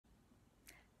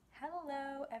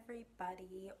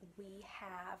Everybody, we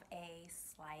have a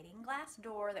sliding glass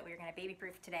door that we're going to baby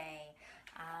proof today.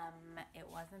 It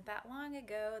wasn't that long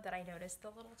ago that I noticed the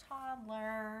little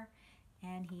toddler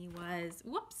and he was,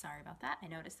 whoops, sorry about that. I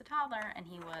noticed the toddler and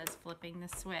he was flipping the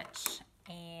switch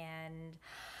and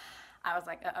I was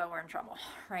like, uh-oh, we're in trouble,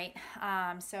 right?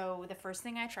 So the first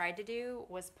thing I tried to do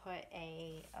was put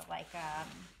a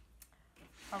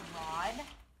rod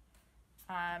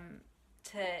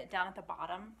down at the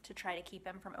bottom to try to keep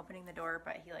him from opening the door,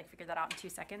 but he figured that out in 2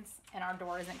 seconds, and our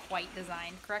door isn't quite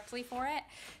designed correctly for it.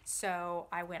 So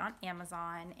I went on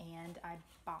Amazon and I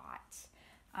bought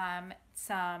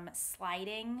some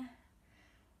sliding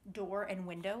door and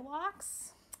window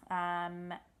locks.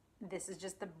 This is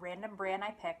just the random brand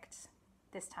I picked.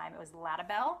 This time it was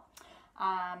Ladabelle.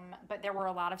 But there were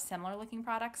a lot of similar looking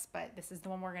products, but this is the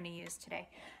one we're going to use today.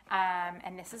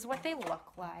 And this is what they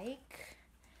look like.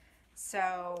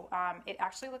 So it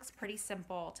actually looks pretty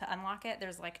simple to unlock it.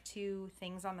 There's like 2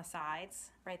 things on the sides,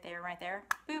 right there,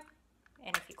 boop.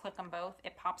 And if you click them both,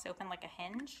 it pops open like a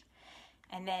hinge.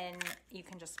 And then you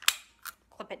can just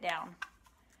clip it down.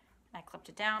 I clipped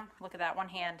it down. Look at that, one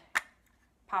hand.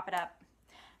 Pop it up.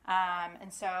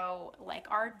 And so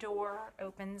our door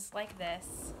opens like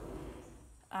this.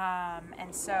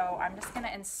 And so I'm just going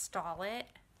to install it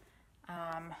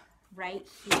right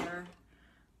here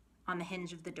on the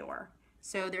hinge of the door.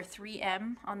 So they're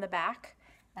 3M on the back,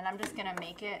 and I'm just going to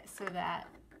make it so that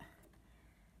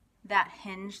that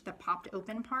hinge, the popped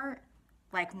open part,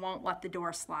 won't let the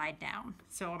door slide down.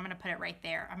 So I'm going to put it right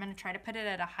there. I'm going to try to put it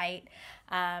at a height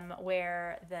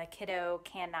where the kiddo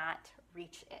cannot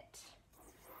reach it,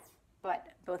 but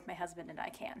both my husband and I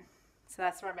can. So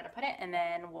that's where I'm going to put it, and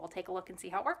then we'll take a look and see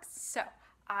how it works. So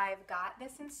I've got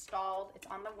this installed. It's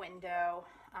on the window.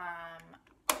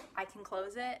 I can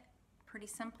close it pretty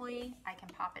simply. I can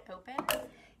pop it open.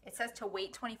 It says to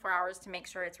wait 24 hours to make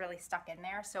sure it's really stuck in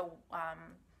there. So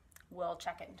we'll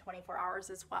check it in 24 hours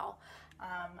as well.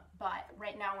 But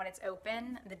right now when it's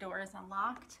open, the door is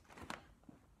unlocked.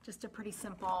 Just a pretty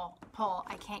simple pull.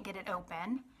 I can't get it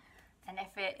open. And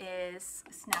if it is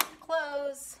snapped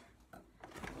close,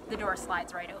 the door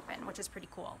slides right open, which is pretty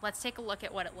cool. Let's take a look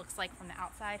at what it looks like from the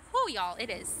outside. Whoo, y'all, it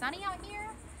is sunny out here.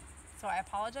 So I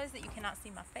apologize that you cannot see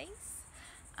my face.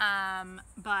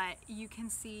 But you can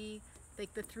see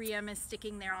the 3M is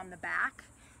sticking there on the back.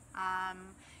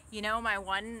 You know, my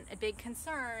one big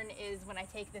concern is when I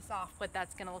take this off, what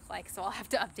that's gonna look like. So I'll have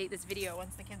to update this video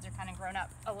once the kids are kind of grown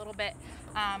up a little bit.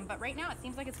 But right now it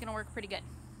seems like it's gonna work pretty good.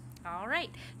 All right,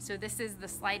 so this is the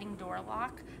sliding door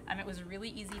lock. It was really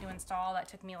easy to install. That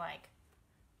took me a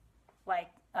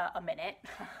minute,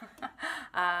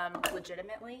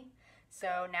 legitimately.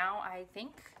 So now I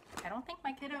don't think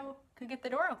my kiddo could get the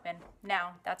door open.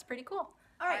 Now, that's pretty cool.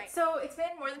 All right, so it's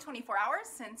been more than 24 hours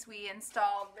since we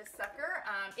installed this sucker.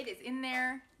 It is in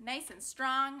there, nice and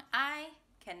strong. I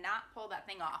cannot pull that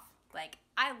thing off.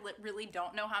 I really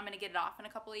don't know how I'm gonna get it off in a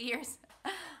couple of years.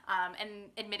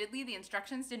 And admittedly, the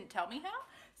instructions didn't tell me how,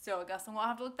 so I guess we'll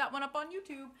have to look that one up on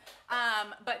YouTube.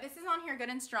 But this is on here good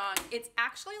and strong. It's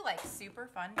actually super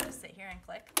fun to just sit here and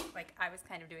click. I was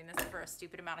kind of doing this for a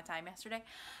stupid amount of time yesterday.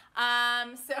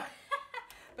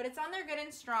 But it's on there good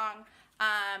and strong.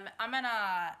 I'm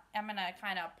gonna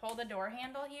kind of pull the door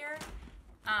handle here.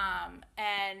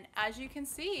 And as you can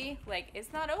see,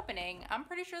 it's not opening. I'm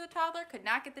pretty sure the toddler could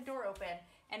not get the door open.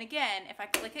 And again, if I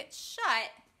click it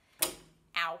shut,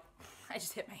 ow, I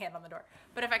just hit my hand on the door.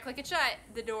 But if I click it shut,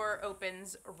 the door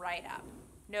opens right up.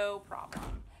 No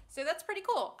problem. So that's pretty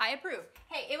cool. I approve.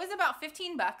 Hey, it was about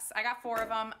 15 bucks. I got 4 of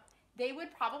them. They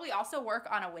would probably also work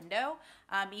on a window,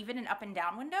 even an up and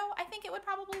down window. I think it would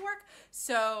probably work.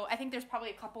 So I think there's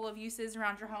probably a couple of uses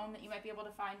around your home that you might be able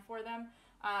to find for them.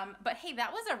 But hey,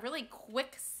 that was a really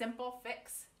quick, simple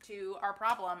fix to our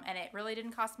problem, and it really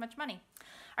didn't cost much money.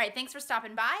 All right, thanks for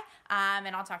stopping by,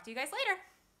 and I'll talk to you guys later.